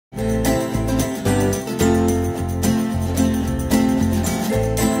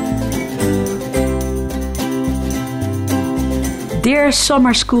Dear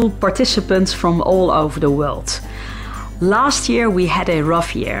summer school participants from all over the world. Last year we had a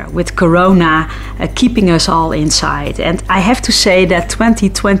rough year with Corona keeping us all inside, and I have to say that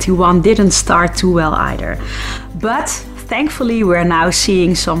 2021 didn't start too well either. But thankfully we're now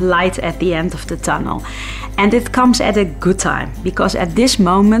seeing some light at the end of the tunnel. And it comes at a good time, because at this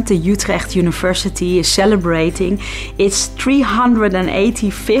moment the Utrecht University is celebrating its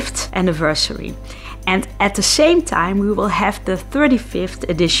 385th anniversary. And at the same time we will have the 35th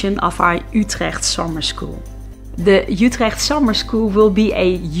edition of our Utrecht Summer School. The Utrecht Summer School will be a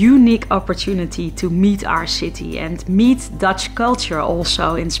unique opportunity to meet our city and meet Dutch culture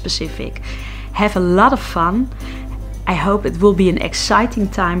also in specific. Have a lot of fun. I hope it will be an exciting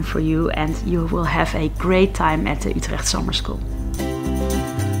time for you and you will have a great time at the Utrecht Summer School.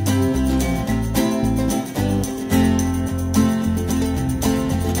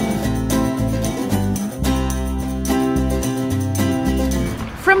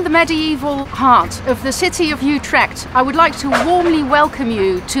 From the medieval heart of the city of Utrecht, I would like to warmly welcome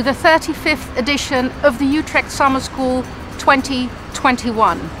you to the 35th edition of the Utrecht Summer School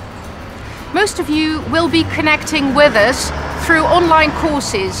 2021. Most of you will be connecting with us through online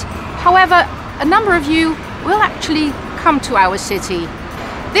courses. However, a number of you will actually come to our city.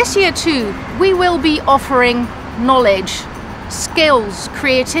 This year too, we will be offering knowledge, skills,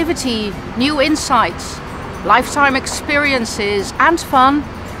 creativity, new insights, lifetime experiences and fun.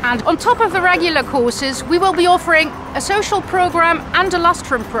 And on top of the regular courses, we will be offering a social program and a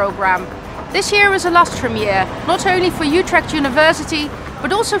lustrum program. This year is a lustrum year, not only for Utrecht University,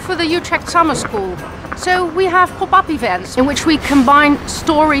 but also for the Utrecht Summer School. So we have pop-up events in which we combine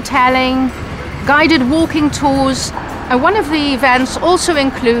storytelling, guided walking tours, and one of the events also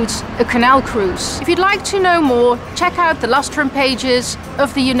includes a canal cruise. If you'd like to know more, check out the lustrum pages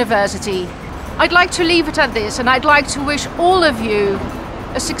of the university. I'd like to leave it at this, and I'd like to wish all of you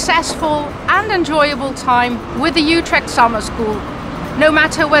a successful and enjoyable time with the Utrecht Summer School. No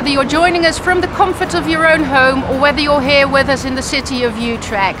matter whether you're joining us from the comfort of your own home or whether you're here with us in the city of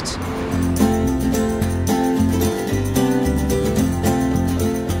Utrecht.